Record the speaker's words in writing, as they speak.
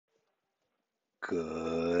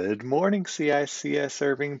Good morning, CICS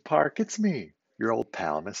Irving Park. It's me, your old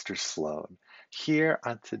pal, Mr. Sloan, here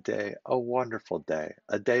on today, a wonderful day,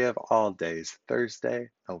 a day of all days, Thursday,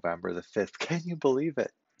 November the 5th. Can you believe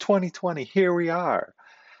it? 2020, here we are.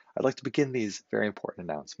 I'd like to begin these very important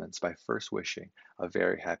announcements by first wishing a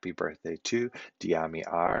very happy birthday to Diami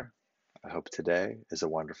R. I hope today is a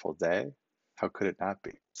wonderful day. How could it not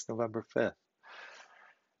be? It's November 5th.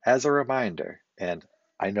 As a reminder, and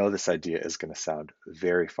I know this idea is going to sound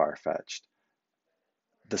very far-fetched,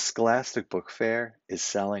 the Scholastic Book Fair is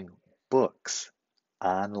selling books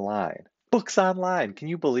online. Books online, can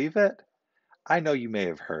you believe it? I know you may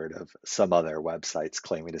have heard of some other websites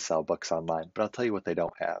claiming to sell books online, but I'll tell you what they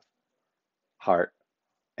don't have. Heart,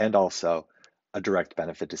 and also a direct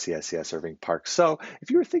benefit to CICS Irving Park. So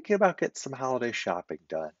if you were thinking about getting some holiday shopping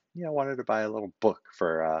done, wanted to buy a little book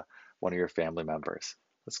for one of your family members,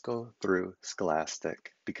 let's go through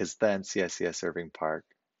Scholastic because then CICS Irving Park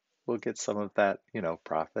will get some of that,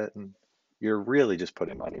 profit, and you're really just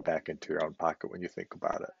putting money back into your own pocket when you think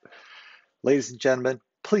about it. Ladies and gentlemen,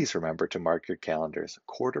 please remember to mark your calendars.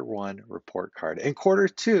 Quarter 1 report card and Quarter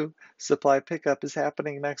 2 supply pickup is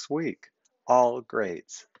happening next week. All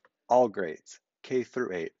grades, all grades, K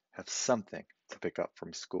through 8, have something to pick up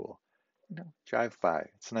from school. Drive by.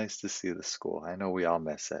 It's nice to see the school. I know we all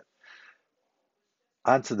miss it.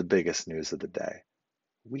 On to the biggest news of the day.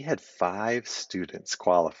 We had 5 students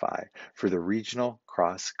qualify for the regional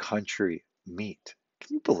cross-country meet.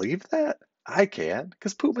 Can you believe that? I can,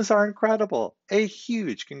 because Pumas are incredible. A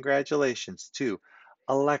huge congratulations to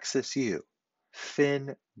Alexis U,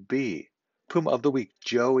 Finn B, Puma of the Week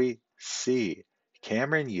Joey C,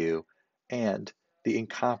 Cameron U, and the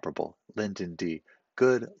incomparable Lyndon D.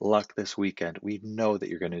 Good luck this weekend. We know that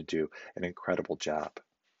you're going to do an incredible job.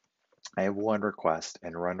 I have one request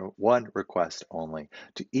and one request only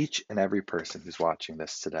to each and every person who's watching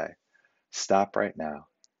this today. Stop right now.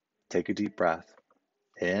 Take a deep breath.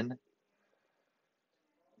 In,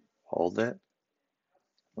 hold it,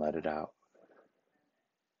 let it out.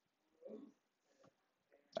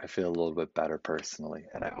 I feel a little bit better personally,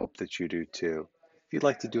 and I hope that you do too. If you'd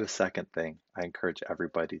like to do a second thing, I encourage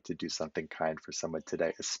everybody to do something kind for someone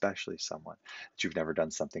today, especially someone that you've never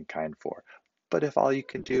done something kind for. But if all you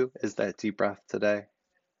can do is that deep breath today,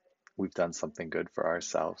 we've done something good for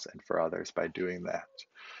ourselves and for others by doing that.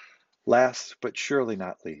 Last but surely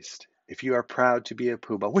not least, if you are proud to be a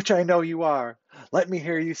Puma, which I know you are, let me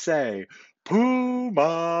hear you say,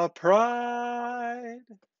 Puma Pride.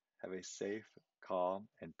 Have a safe, calm,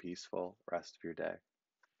 and peaceful rest of your day.